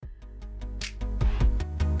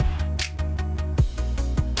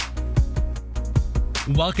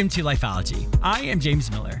Welcome to Lifeology. I am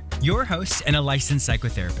James Miller, your host and a licensed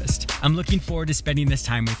psychotherapist. I'm looking forward to spending this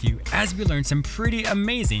time with you as we learn some pretty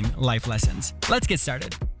amazing life lessons. Let's get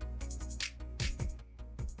started.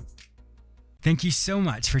 Thank you so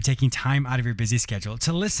much for taking time out of your busy schedule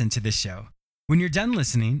to listen to this show. When you're done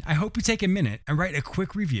listening, I hope you take a minute and write a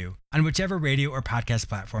quick review on whichever radio or podcast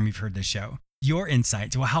platform you've heard this show. Your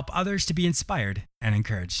insights will help others to be inspired and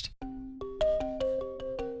encouraged.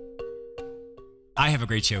 I have a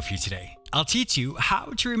great show for you today. I'll teach you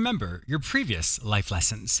how to remember your previous life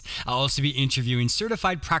lessons. I'll also be interviewing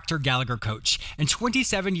certified Proctor Gallagher coach and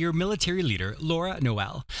 27-year military leader, Laura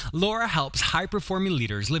Noel. Laura helps high-performing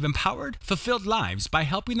leaders live empowered, fulfilled lives by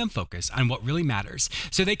helping them focus on what really matters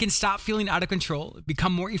so they can stop feeling out of control,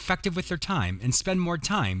 become more effective with their time, and spend more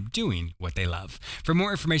time doing what they love. For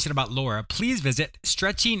more information about Laura, please visit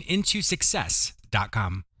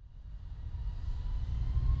stretchingintosuccess.com.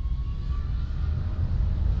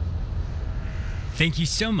 Thank you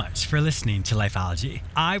so much for listening to Lifeology.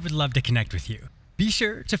 I would love to connect with you. Be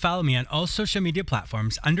sure to follow me on all social media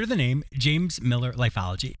platforms under the name James Miller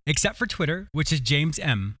Lifeology, except for Twitter, which is James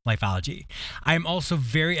M Lifeology. I am also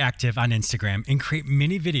very active on Instagram and create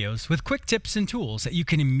mini videos with quick tips and tools that you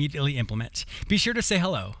can immediately implement. Be sure to say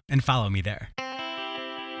hello and follow me there.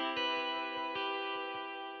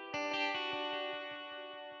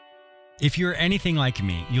 If you're anything like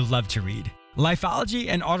me, you'll love to read. Lifeology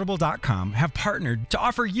and Audible.com have partnered to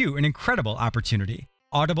offer you an incredible opportunity.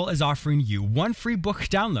 Audible is offering you one free book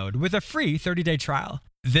download with a free 30-day trial.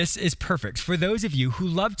 This is perfect for those of you who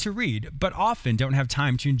love to read but often don't have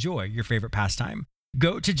time to enjoy your favorite pastime.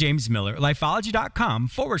 Go to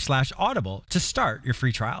jamesmillerlifeology.com/audible to start your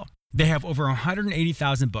free trial. They have over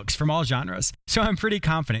 180,000 books from all genres, so I'm pretty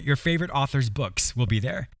confident your favorite author's books will be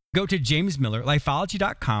there. Go to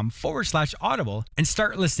jamesmillerlifeology.com/audible and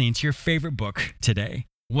start listening to your favorite book today.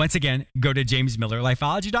 Once again, go to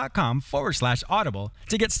jamesmillerlifeology.com/audible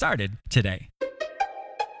to get started today.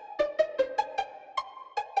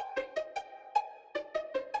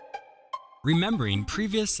 Remembering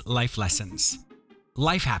previous life lessons.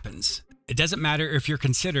 Life happens. It doesn't matter if you're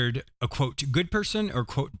considered a quote good person or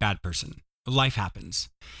quote bad person. Life happens.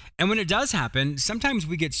 And when it does happen, sometimes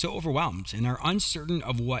we get so overwhelmed and are uncertain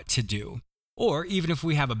of what to do. Or even if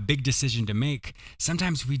we have a big decision to make,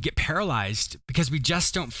 sometimes we get paralyzed because we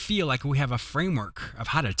just don't feel like we have a framework of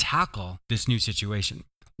how to tackle this new situation.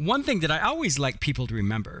 One thing that I always like people to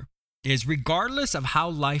remember is regardless of how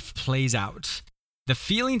life plays out, the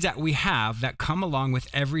feelings that we have that come along with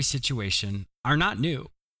every situation are not new.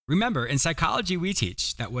 Remember, in psychology, we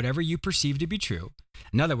teach that whatever you perceive to be true,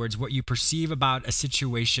 in other words, what you perceive about a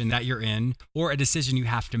situation that you're in or a decision you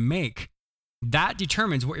have to make, that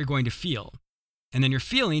determines what you're going to feel. And then your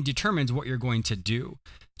feeling determines what you're going to do.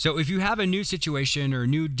 So if you have a new situation or a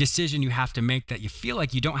new decision you have to make that you feel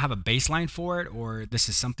like you don't have a baseline for it, or this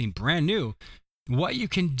is something brand new, what you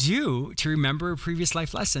can do to remember a previous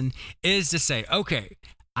life lesson is to say, okay,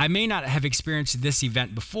 I may not have experienced this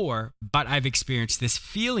event before, but I've experienced this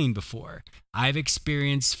feeling before. I've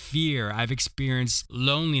experienced fear. I've experienced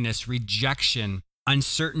loneliness, rejection,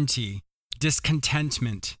 uncertainty,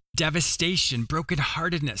 discontentment, devastation,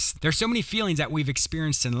 brokenheartedness. There's so many feelings that we've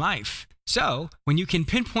experienced in life. So when you can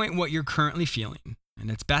pinpoint what you're currently feeling, and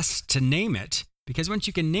it's best to name it, because once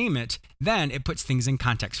you can name it, then it puts things in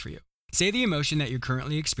context for you. Say the emotion that you're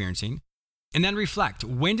currently experiencing, and then reflect,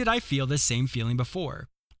 when did I feel this same feeling before?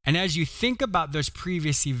 And as you think about those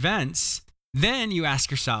previous events, then you ask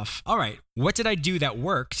yourself, all right, what did I do that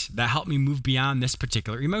worked that helped me move beyond this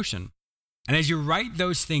particular emotion? And as you write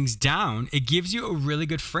those things down, it gives you a really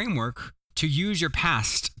good framework to use your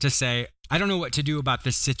past to say, I don't know what to do about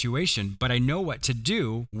this situation, but I know what to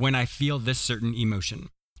do when I feel this certain emotion.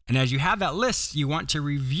 And as you have that list, you want to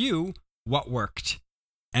review what worked.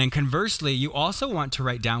 And conversely, you also want to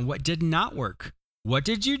write down what did not work. What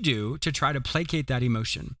did you do to try to placate that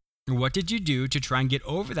emotion? Or what did you do to try and get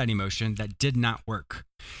over that emotion that did not work?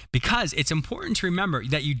 Because it's important to remember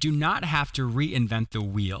that you do not have to reinvent the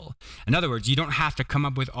wheel. In other words, you don't have to come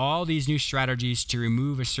up with all these new strategies to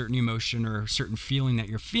remove a certain emotion or a certain feeling that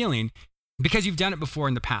you're feeling because you've done it before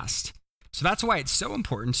in the past. So that's why it's so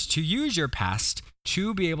important to use your past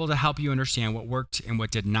to be able to help you understand what worked and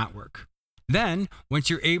what did not work. Then,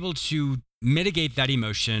 once you're able to mitigate that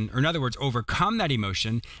emotion, or in other words, overcome that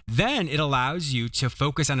emotion, then it allows you to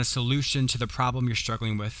focus on a solution to the problem you're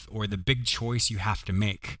struggling with or the big choice you have to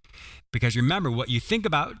make. Because remember, what you think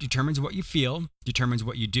about determines what you feel, determines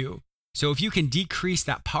what you do. So if you can decrease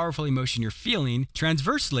that powerful emotion you're feeling,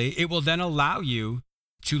 transversely, it will then allow you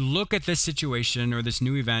to look at this situation or this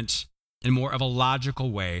new event in more of a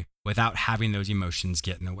logical way without having those emotions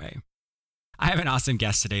get in the way. I have an awesome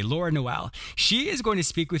guest today, Laura Noel. She is going to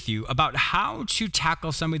speak with you about how to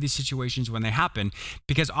tackle some of these situations when they happen,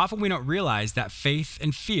 because often we don't realize that faith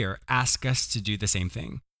and fear ask us to do the same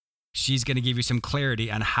thing. She's going to give you some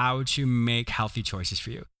clarity on how to make healthy choices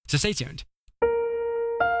for you. So stay tuned.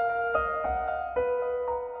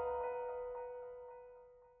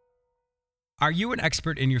 Are you an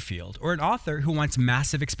expert in your field or an author who wants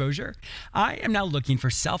massive exposure? I am now looking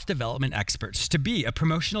for self-development experts to be a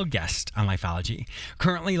promotional guest on Lifeology.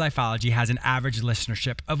 Currently, Lifeology has an average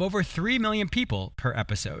listenership of over 3 million people per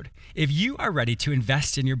episode. If you are ready to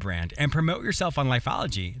invest in your brand and promote yourself on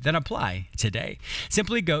Lifeology, then apply today.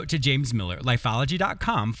 Simply go to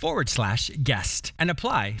jamesmillerlifeology.com/guest and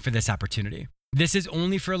apply for this opportunity. This is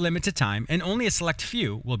only for a limited time and only a select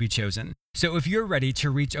few will be chosen. So if you're ready to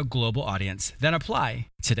reach a global audience, then apply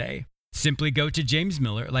today. Simply go to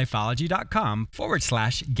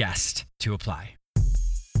jamesmillerlifeology.com/guest to apply.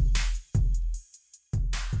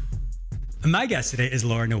 My guest today is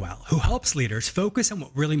Laura Noel, who helps leaders focus on what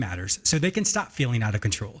really matters so they can stop feeling out of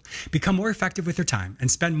control, become more effective with their time, and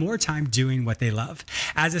spend more time doing what they love.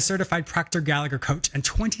 As a certified Proctor Gallagher coach and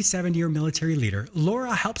 27-year military leader,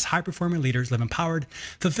 Laura helps high-performing leaders live empowered,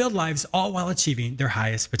 fulfilled lives, all while achieving their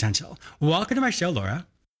highest potential. Welcome to my show, Laura.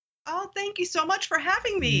 Oh, thank you so much for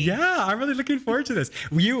having me. Yeah, I'm really looking forward to this.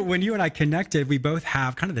 When you and I connected, we both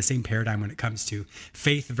have kind of the same paradigm when it comes to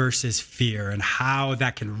faith versus fear and how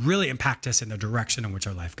that can really impact us in the direction in which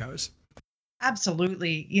our life goes.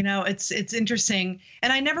 Absolutely. It's interesting.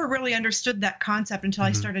 And I never really understood that concept until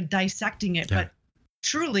I started dissecting it. Yeah. But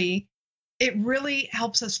truly, it really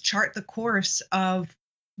helps us chart the course of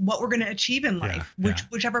what we're going to achieve in life,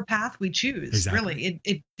 whichever path we choose. Exactly. Really,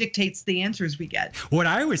 it dictates the answers we get. What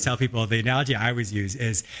I always tell people, the analogy I always use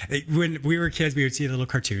is when we were kids, we would see little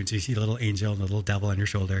cartoons. You see a little angel and a little devil on your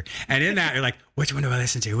shoulder. And in that, you're like, which one do I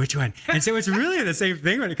listen to? Which one? And so it's really the same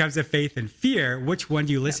thing when it comes to faith and fear. Which one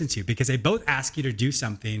do you listen to? Because they both ask you to do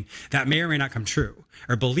something that may or may not come true,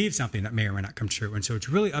 or believe something that may or may not come true. And so it's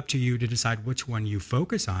really up to you to decide which one you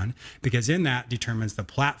focus on, because in that determines the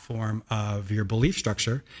platform of your belief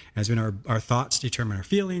structure. As we know, our thoughts determine our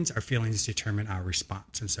feelings determine our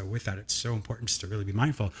response. And so with that, it's so important just to really be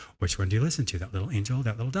mindful. Which one do you listen to? That little angel,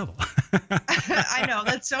 that little devil? I know,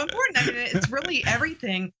 that's so important. I mean, it's really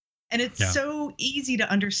everything. And it's so easy to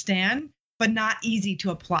understand, but not easy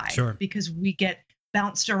to apply. Sure. Because we get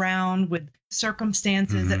bounced around with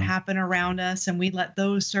circumstances that happen around us, and we let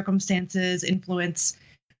those circumstances influence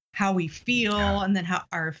how we feel, and then how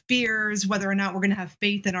our fears, whether or not we're going to have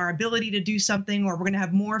faith in our ability to do something, or we're going to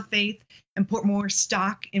have more faith and put more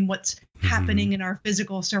stock in what's happening in our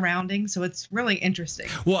physical surroundings. So it's really interesting.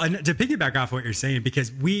 Well, and to piggyback off what you're saying,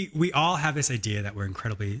 because we all have this idea that we're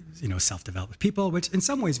incredibly, self-developed people, which in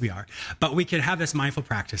some ways we are, but we can have this mindful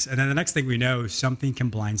practice. And then the next thing we know, something can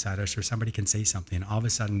blindside us, or somebody can say something. All of a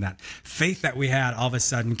sudden, that faith that we had all of a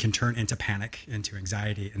sudden can turn into panic, into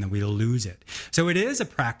anxiety, and then we lose it. So it is a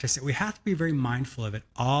practice that we have to be very mindful of it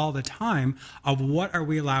all the time, of what are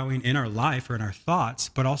we allowing in our life or in our thoughts,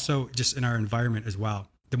 but also just in our environment as well.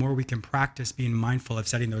 The more we can practice being mindful of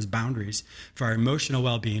setting those boundaries for our emotional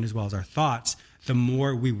well-being as well as our thoughts, the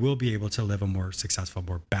more we will be able to live a more successful,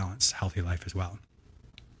 more balanced, healthy life as well.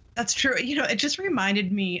 That's true. It just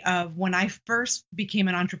reminded me of when I first became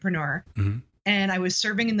an entrepreneur, and I was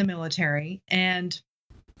serving in the military. And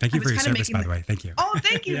thank you for your service, by the way. Thank you. Oh,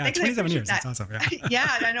 thank you. Yeah, Thanks, 27 years. That's awesome. Yeah.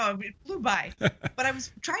 Yeah, I know. It flew by. But I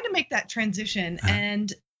was trying to make that transition.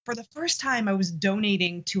 And for the first time, I was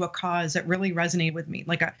donating to a cause that really resonated with me,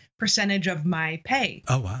 like a percentage of my pay.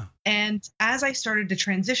 Oh, wow. And as I started to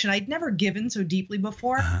transition, I'd never given so deeply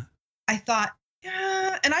before. I thought,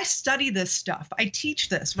 yeah, and I study this stuff. I teach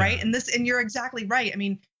this, right? And you're exactly right. I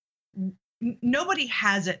mean, nobody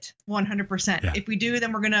has it 100%. Yeah. If we do,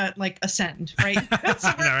 then we're going to ascend, right?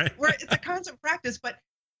 So it's a constant practice. But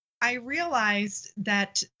I realized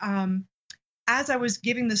that, as I was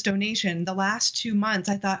giving this donation the last 2 months,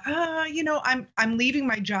 I thought, I'm leaving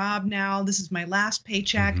my job now. This is my last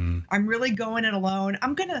paycheck. I'm really going it alone.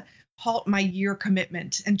 I'm going to halt my year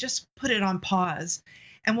commitment and just put it on pause.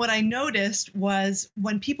 And what I noticed was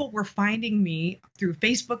when people were finding me through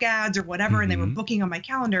Facebook ads or whatever, and they were booking on my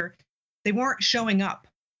calendar, they weren't showing up.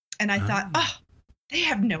 And I thought, they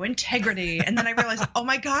have no integrity. And then I realized, oh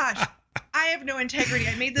my gosh, I have no integrity.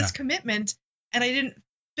 I made this commitment and I didn't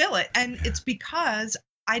fill it. And it's because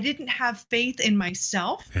I didn't have faith in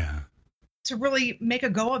myself to really make a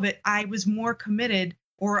go of it. I was more committed,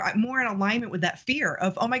 or more in alignment with that fear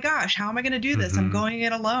of, oh my gosh, how am I going to do this? I'm going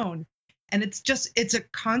it alone. And it's a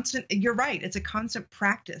constant, you're right. It's a constant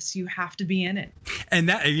practice. You have to be in it. And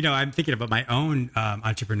that, I'm thinking about my own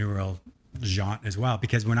entrepreneurial jaunt as well,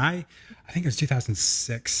 because when I think it was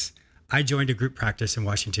 2006, I joined a group practice in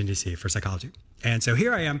Washington, D.C. for psychology. And so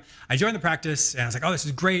here I am. I joined the practice and I was like, oh, this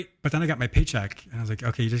is great. But then I got my paycheck and I was like,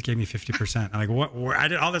 okay, you just gave me 50%. I'm like, what? I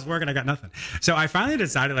did all this work and I got nothing. So I finally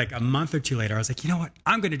decided, like a month or two later, I was like, you know what?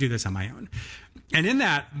 I'm going to do this on my own. And in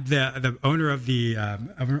that, the owner of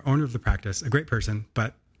the practice, a great person,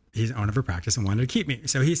 but he's owner of a practice and wanted to keep me.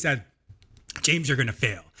 So he said, James, you're going to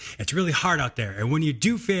fail. It's really hard out there. And when you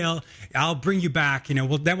do fail, I'll bring you back. Then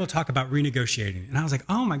we'll talk about renegotiating. And I was like,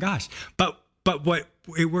 oh my gosh. But what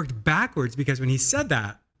it worked backwards, because when he said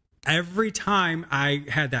that, every time I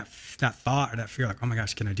had that thought or that fear, like, oh my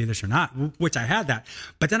gosh, can I do this or not? Which I had that.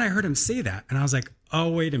 But then I heard him say that. And I was like, oh,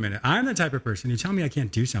 wait a minute. I'm the type of person, you tell me I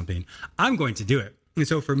can't do something, I'm going to do it. And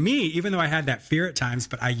so for me, even though I had that fear at times,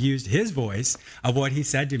 but I used his voice of what he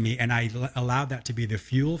said to me, and I allowed that to be the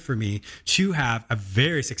fuel for me to have a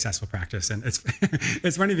very successful practice. And it's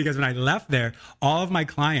it's funny because when I left there, all of my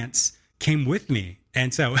clients came with me.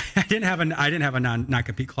 And so I didn't have a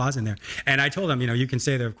non-compete clause in there. And I told them, you can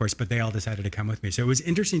stay there, of course, but they all decided to come with me. So it was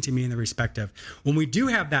interesting to me in the respect of when we do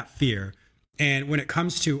have that fear, and when it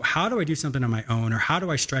comes to how do I do something on my own, or how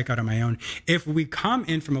do I strike out on my own, if we come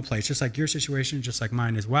in from a place, just like your situation, just like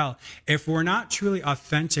mine as well, if we're not truly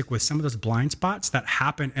authentic with some of those blind spots that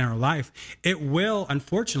happen in our life, it will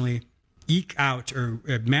unfortunately eke out or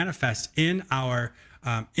manifest in our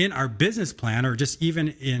business plan, or just even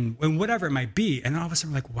in whatever it might be. And then all of a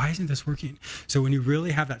sudden we're like, why isn't this working? So when you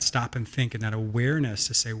really have that stop and think and that awareness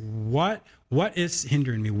to say, what is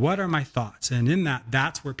hindering me? What are my thoughts? And in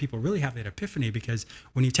that's where people really have that epiphany, because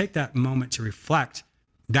when you take that moment to reflect,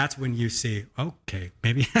 that's when you see, okay,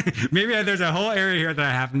 maybe there's a whole area here that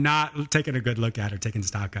I have not taken a good look at or taken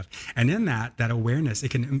stock of. And in that awareness,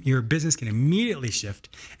 your business can immediately shift,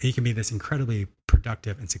 and you can be this incredibly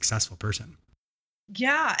productive and successful person.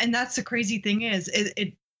 Yeah. And that's the crazy thing is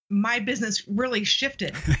my business really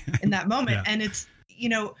shifted in that moment. Yeah. And it's,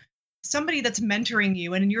 somebody that's mentoring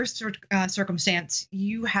you, and in your circumstance,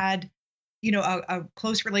 you had, a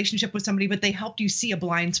close relationship with somebody, but they helped you see a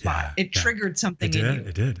blind spot. It triggered something in you.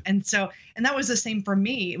 It did. And that was the same for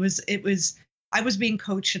me. It was, I was being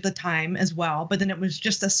coached at the time as well, but then it was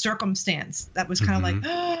just a circumstance that was kind of like,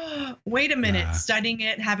 oh, wait a minute, studying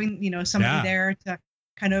it, having, somebody there to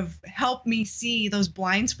kind of help me see those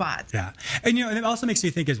blind spots. Yeah. And, and it also makes me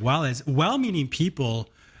think as well-meaning people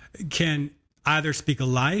can either speak a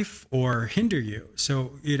life or hinder you.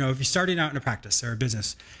 So, if you're starting out in a practice or a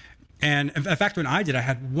business, and in fact, when I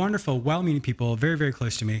had wonderful, well-meaning people very, very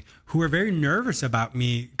close to me who were very nervous about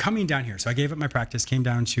me coming down here. So I gave up my practice, came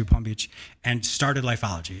down to Palm Beach and started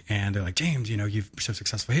Lifeology. And they're like, James, you're so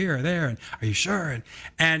successful here or there. And are you sure?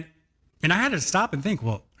 And I had to stop and think,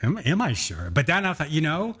 well, am I sure? But then I thought,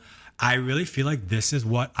 I really feel like this is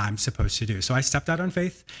what I'm supposed to do. So I stepped out on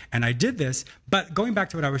faith and I did this. But going back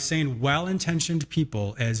to what I was saying, well-intentioned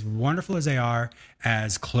people, as wonderful as they are,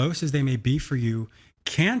 as close as they may be for you,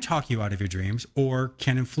 can talk you out of your dreams or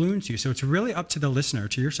can influence you. So it's really up to the listener,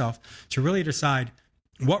 to yourself, to really decide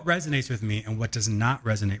what resonates with me and what does not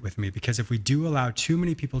resonate with me. Because if we do allow too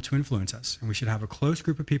many people to influence us, and we should have a close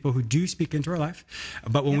group of people who do speak into our life,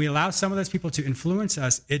 but when we allow some of those people to influence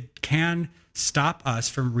us, it can stop us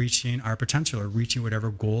from reaching our potential or reaching whatever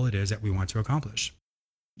goal it is that we want to accomplish.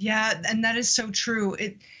 Yeah, and that is so true.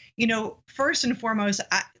 First and foremost,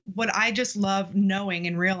 what I just love knowing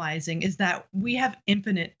and realizing is that we have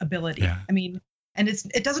infinite ability. Yeah. I mean, and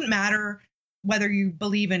it doesn't matter whether you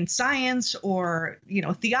believe in science or,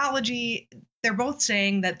 theology, they're both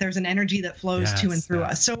saying that there's an energy that flows to and through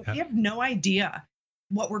us. So we have no idea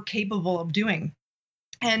what we're capable of doing.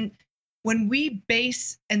 And when we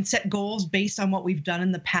base and set goals based on what we've done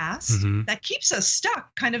in the past, that keeps us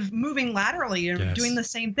stuck, kind of moving laterally and doing the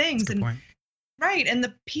same things. That's a good point. Right. And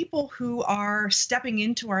the people who are stepping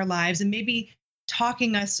into our lives and maybe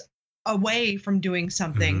talking us away from doing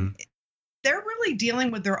something, they're really dealing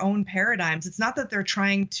with their own paradigms. It's not that they're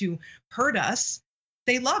trying to hurt us.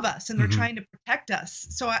 They love us and they're trying to protect us.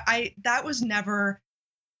 So that was never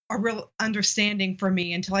a real understanding for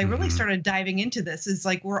me until I really started diving into this. Is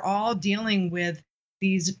like, we're all dealing with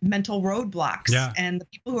these mental roadblocks, and the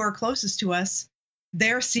people who are closest to us,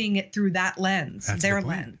 they're seeing it through that lens, their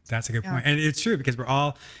lens. That's a good point. And it's true, because we're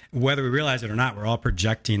all, whether we realize it or not, we're all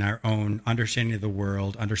projecting our own understanding of the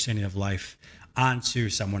world, understanding of life onto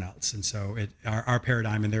someone else. And so our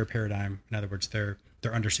paradigm and their paradigm, in other words, their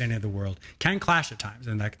their understanding of the world can clash at times.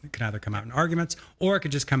 And that can either come out in arguments, or it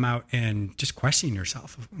could just come out in just questioning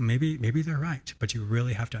yourself. Maybe they're right, but you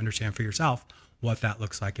really have to understand for yourself what that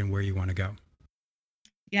looks like and where you want to go.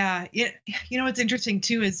 Yeah. What's interesting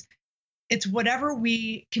too is it's whatever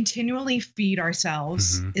we continually feed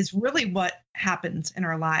ourselves is really what happens in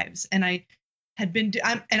our lives. And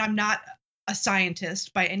I'm not a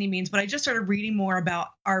scientist by any means, but I just started reading more about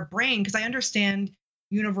our brain because I understand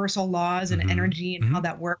universal laws and energy and how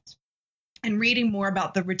that works, and reading more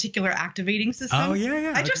about the reticular activating system. Oh,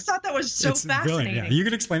 yeah. I just thought that was so fascinating. Yeah. You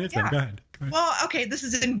can explain it to me. Go ahead. Well, okay, this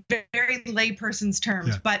is in very layperson's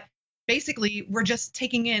terms, but basically we're just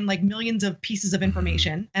taking in like millions of pieces of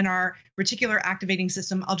information, and our reticular activating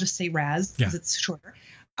system, I'll just say RAS because it's shorter,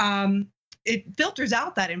 it filters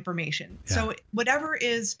out that information. Yeah. So whatever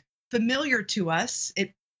is familiar to us,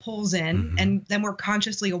 it pulls in, and then we're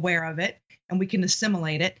consciously aware of it and we can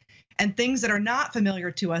assimilate it. And things that are not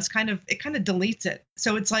familiar to us, it kind of deletes it.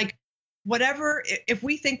 So it's like whatever, if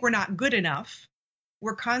we think we're not good enough,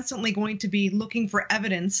 we're constantly going to be looking for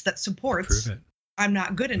evidence that supports I'm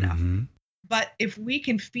not good enough. But if we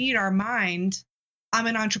can feed our mind, I'm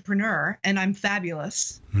an entrepreneur and I'm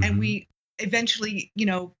fabulous, and we eventually,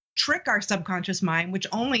 trick our subconscious mind, which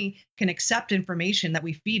only can accept information that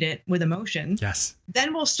we feed it with emotion,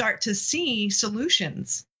 then we'll start to see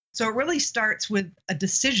solutions. So it really starts with a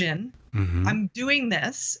decision. I'm doing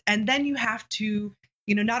this. And then you have to,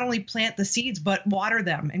 not only plant the seeds, but water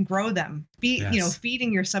them and grow them.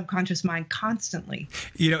 Feeding your subconscious mind constantly.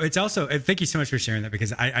 It's also, thank you so much for sharing that,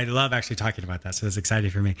 because I love actually talking about that. So it's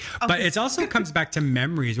exciting for me. Okay. But it also comes back to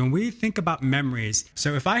memories. When we think about memories,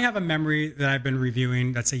 so if I have a memory that I've been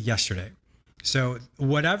reviewing, let's say yesterday. So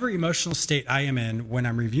whatever emotional state I am in when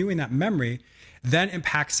I'm reviewing that memory, then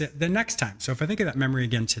impacts it the next time. So if I think of that memory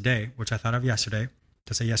again today, which I thought of yesterday,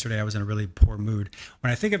 to say yesterday I was in a really poor mood.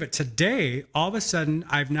 When I think of it today, all of a sudden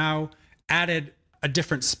I've now added a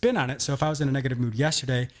different spin on it. So if I was in a negative mood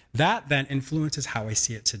yesterday, that then influences how I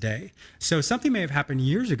see it today. So something may have happened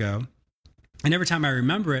years ago, and every time I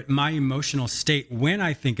remember it, my emotional state when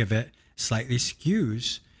I think of it slightly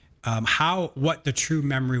skews what the true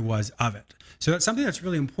memory was of it. So that's something that's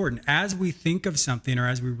really important. As we think of something or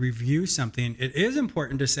as we review something, it is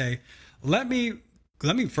important to say, let me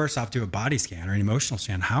first off do a body scan or an emotional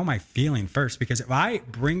scan. How am I feeling first? Because if I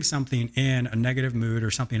bring something in, a negative mood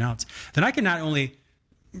or something else, then I can not only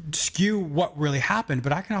skew what really happened,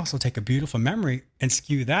 but I can also take a beautiful memory and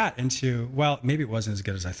skew that into, well, maybe it wasn't as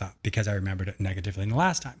good as I thought because I remembered it negatively in the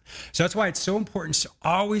last time. So that's why it's so important to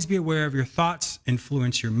always be aware of your thoughts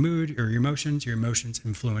influence your mood or your emotions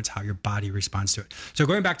influence how your body responds to it. So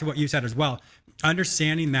going back to what you said as well,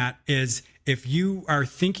 understanding that is if you are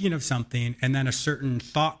thinking of something and then a certain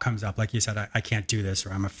thought comes up, like you said, I can't do this,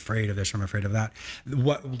 or I'm afraid of this, or I'm afraid of that.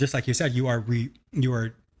 Just like you said, you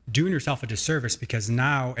are doing yourself a disservice, because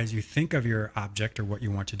now as you think of your object or what you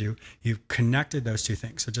want to do, you've connected those two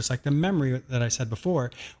things. So just like the memory that I said before,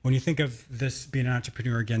 when you think of this being an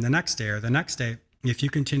entrepreneur again the next day, if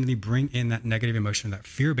you continually bring in that negative emotion, that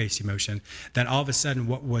fear-based emotion, then all of a sudden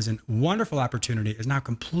what was a wonderful opportunity is now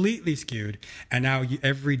completely skewed. And now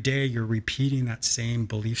every day you're repeating that same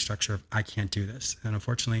belief structure of, I can't do this. And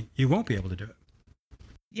unfortunately, you won't be able to do it.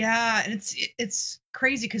 Yeah, and it's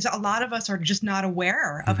crazy because a lot of us are just not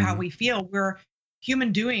aware of how we feel. We're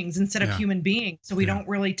human doings instead of human beings, so we don't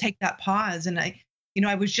really take that pause. And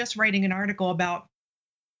I was just writing an article about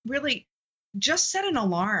really just set an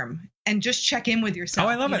alarm and just check in with yourself. Oh,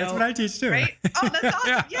 I love it. That's what I teach too. Right? Oh, that's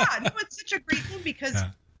awesome. No, it's such a great thing because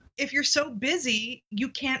if you're so busy, you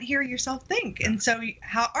can't hear yourself think. And so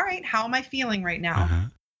how am I feeling right now?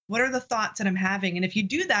 What are the thoughts that I'm having? And if you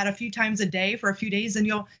do that a few times a day for a few days, then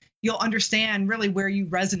you'll understand really where you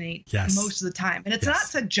resonate most of the time. And it's not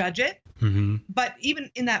to judge it, but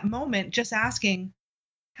even in that moment, just asking,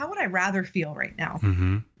 how would I rather feel right now?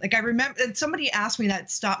 Like I remember, and somebody asked me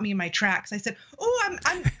that, stopped me in my tracks. I said,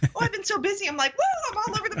 I've been so busy. I'm like, I'm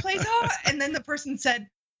all over the place. Oh. And then the person said,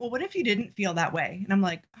 well, what if you didn't feel that way? And I'm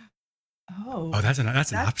like, that's an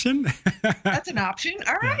option. That's an option.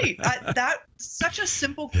 All right. That's such a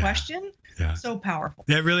simple question. So powerful.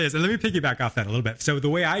 Yeah, it really is. And let me piggyback off that a little bit. So the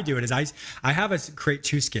way I do it is I have create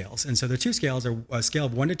two scales. And so the two scales are a scale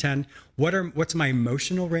of 1 to 10. What's my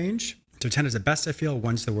emotional range? So 10 is the best I feel,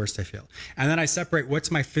 1's the worst I feel. And then I separate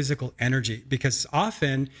what's my physical energy, because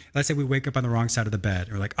often, let's say we wake up on the wrong side of the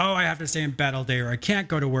bed, or like, I have to stay in bed all day, or I can't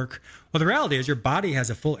go to work. Well, the reality is your body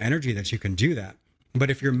has a full energy that you can do that. But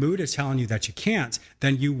if your mood is telling you that you can't,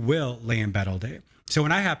 then you will lay in bed all day. So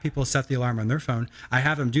when I have people set the alarm on their phone, I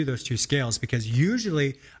have them do those two scales, because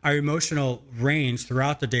usually our emotional range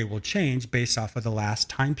throughout the day will change based off of the last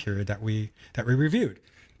time period that we reviewed.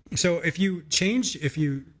 So if you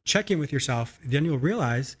check in with yourself, then you'll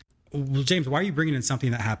realize, well, James, why are you bringing in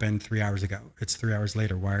something that happened 3 hours ago? It's 3 hours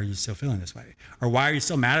later. Why are you still feeling this way? Or why are you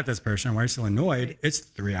still mad at this person? Why are you still annoyed? It's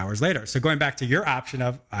 3 hours later. So going back to your option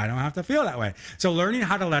of, I don't have to feel that way. So learning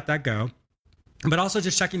how to let that go, but also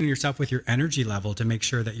just checking in yourself with your energy level to make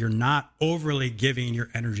sure that you're not overly giving your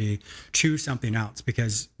energy to something else,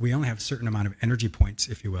 because we only have a certain amount of energy points,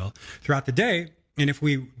 if you will, throughout the day. And if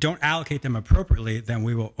we don't allocate them appropriately, then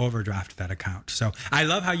we will overdraft that account. So I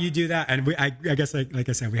love how you do that. And I guess, like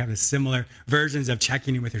I said, we have the similar versions of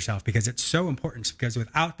checking in with yourself, because it's so important, because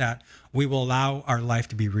without that, we will allow our life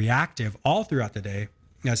to be reactive all throughout the day,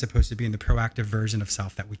 as opposed to being the proactive version of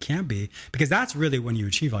self that we can be, because that's really when you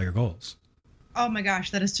achieve all your goals. Oh my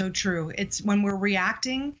gosh, that is so true. It's when we're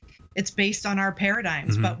reacting, it's based on our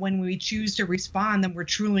paradigms. But when we choose to respond, then we're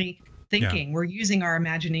truly thinking. Yeah. We're using our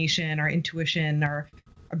imagination, our intuition, our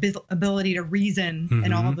ability to reason,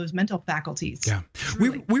 and all of those mental faculties. Yeah.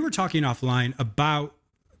 We were talking offline about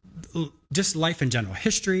just life in general,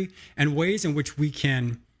 history, and ways in which we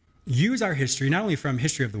can use our history, not only from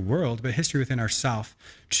history of the world, but history within ourselves,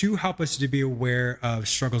 to help us to be aware of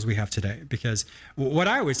struggles we have today. Because what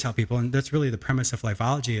I always tell people, and that's really the premise of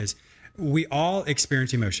Lifeology, is we all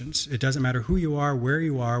experience emotions. It doesn't matter who you are, where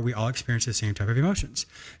you are, we all experience the same type of emotions.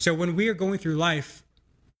 So when we are going through life,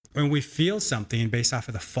 when we feel something based off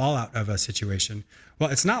of the fallout of a situation,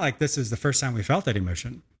 well, it's not like this is the first time we felt that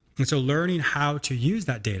emotion. And so learning how to use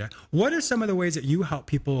that data. What are some of the ways that you help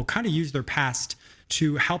people kind of use their past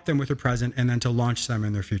to help them with their present, and then to launch them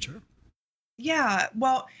in their future? Yeah,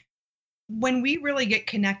 well, when we really get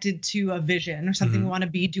connected to a vision or something we want to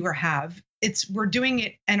be, do, or have, we're doing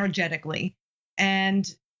it energetically. And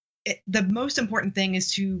the most important thing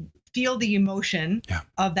is to feel the emotion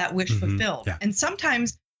of that wish fulfilled. Yeah. And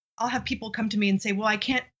sometimes I'll have people come to me and say, well, I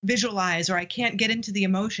can't visualize, or I can't get into the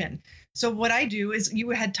emotion. So what I do is, you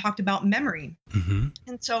had talked about memory. And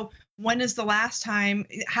so when is the last time,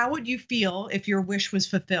 how would you feel if your wish was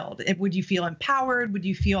fulfilled? Would you feel empowered? Would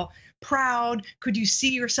you feel proud? Could you see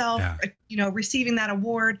yourself, receiving that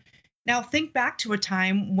award? Now think back to a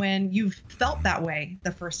time when you've felt that way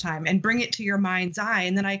the first time, and bring it to your mind's eye.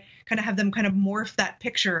 And then I kind of have them kind of morph that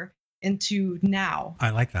picture into now. I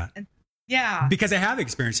like that. Yeah. Because I have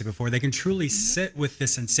experienced it before. They can truly sit with the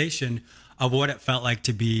sensation of what it felt like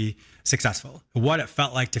to be successful, what it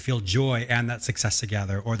felt like to feel joy and that success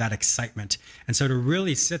together, or that excitement. And so to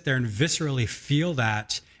really sit there and viscerally feel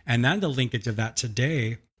that, and then the linkage of that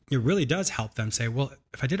today, it really does help them say, well,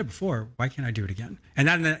 if I did it before, why can't I do it again? And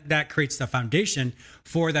then that creates the foundation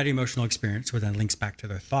for that emotional experience, which then links back to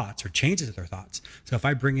their thoughts or changes their thoughts. So if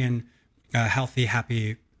I bring in a healthy,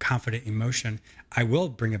 happy, confident emotion, I will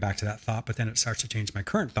bring it back to that thought, but then it starts to change my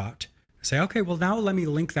current thought. Say, okay, well, now let me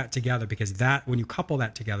link that together, because that, when you couple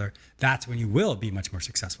that together, that's when you will be much more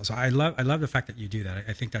successful. So I love the fact that you do that.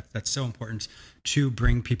 I think that's so important, to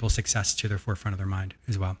bring people's success to the forefront of their mind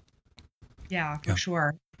as well. Yeah, for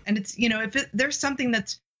sure. And it's, if there's something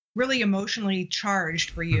that's really emotionally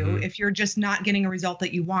charged for you, if you're just not getting a result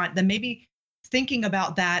that you want, then maybe thinking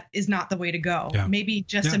about that is not the way to go. Yeah. Maybe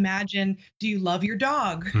just imagine, do you love your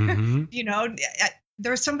dog?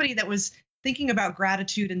 There's somebody that was thinking about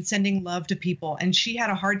gratitude and sending love to people, and she had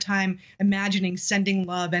a hard time imagining sending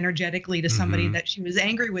love energetically to somebody that she was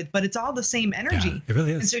angry with, but it's all the same energy. Yeah, it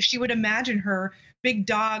really is. And so she would imagine her big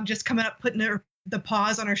dog just coming up, putting the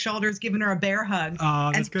paws on her shoulders, giving her a bear hug. Oh,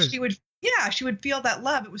 that's good. She would feel that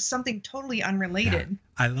love. It was something totally unrelated.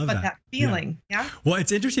 Yeah, I love that. But that feeling, Well,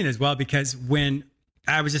 it's interesting as well, because when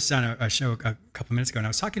I was just on a show a couple minutes ago, and I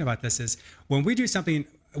was talking about this, is when we do something,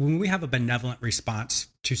 when we have a benevolent response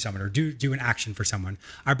to someone, or do an action for someone,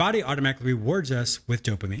 our body automatically rewards us with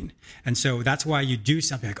dopamine. And so that's why you do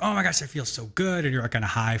something like, oh my gosh, I feel so good. And you're kind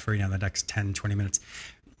of high for, the next 10, 20 minutes.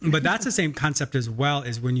 But that's the same concept as well,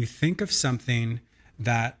 is when you think of something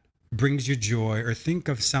that brings you joy, or think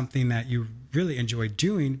of something that you really enjoy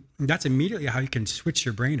doing, that's immediately how you can switch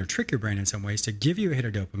your brain, or trick your brain in some ways, to give you a hit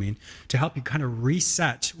of dopamine, to help you kind of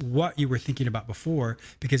reset what you were thinking about before.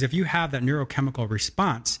 Because if you have that neurochemical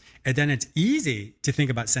response, and then it's easy to think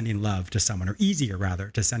about sending love to someone, or easier rather,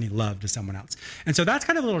 to sending love to someone else. And so that's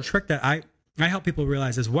kind of a little trick that I help people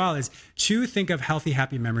realize as well, is to think of healthy,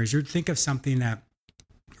 happy memories. You think of something that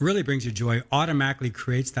really brings you joy, automatically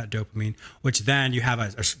creates that dopamine, which then you have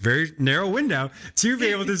a very narrow window to be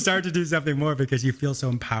able to start to do something more because you feel so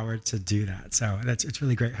empowered to do that. So it's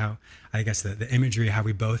really great how, I guess, the imagery, how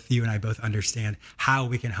you and I both understand how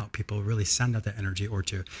we can help people really send out that energy or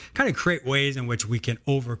to kind of create ways in which we can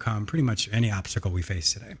overcome pretty much any obstacle we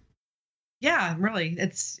face today. Yeah, really.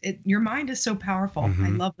 Your mind is so powerful. I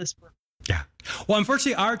love this work. Yeah. Well,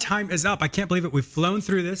 unfortunately, our time is up. I can't believe it. We've flown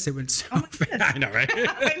through this. It went so fast. I know, right?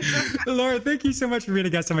 Laura, thank you so much for being a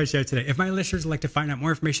guest on my show today. If my listeners would like to find out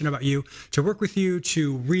more information about you, to work with you,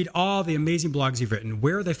 to read all the amazing blogs you've written,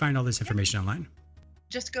 where do they find all this information online?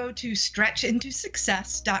 Just go to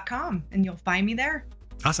stretchintosuccess.com and you'll find me there.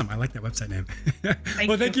 Awesome. I like that website name.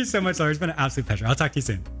 Thank you so much, Laura. It's been an absolute pleasure. I'll talk to you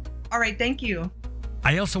soon. All right. Thank you.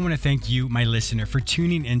 I also want to thank you, my listener, for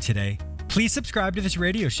tuning in today. Please subscribe to this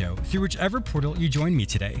radio show through whichever portal you join me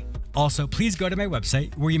today. Also, please go to my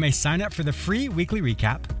website where you may sign up for the free weekly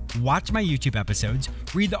recap, watch my YouTube episodes,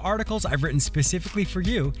 read the articles I've written specifically for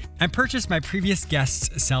you, and purchase my previous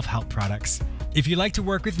guests' self-help products. If you'd like to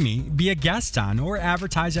work with me, be a guest on, or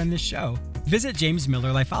advertise on this show, visit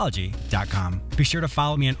jamesmillerlifeology.com. Be sure to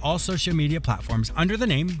follow me on all social media platforms under the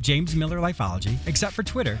name James Miller Lifeology, except for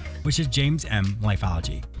Twitter, which is James M.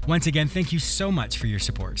 Lifeology. Once again, thank you so much for your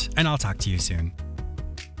support, and I'll talk to you soon.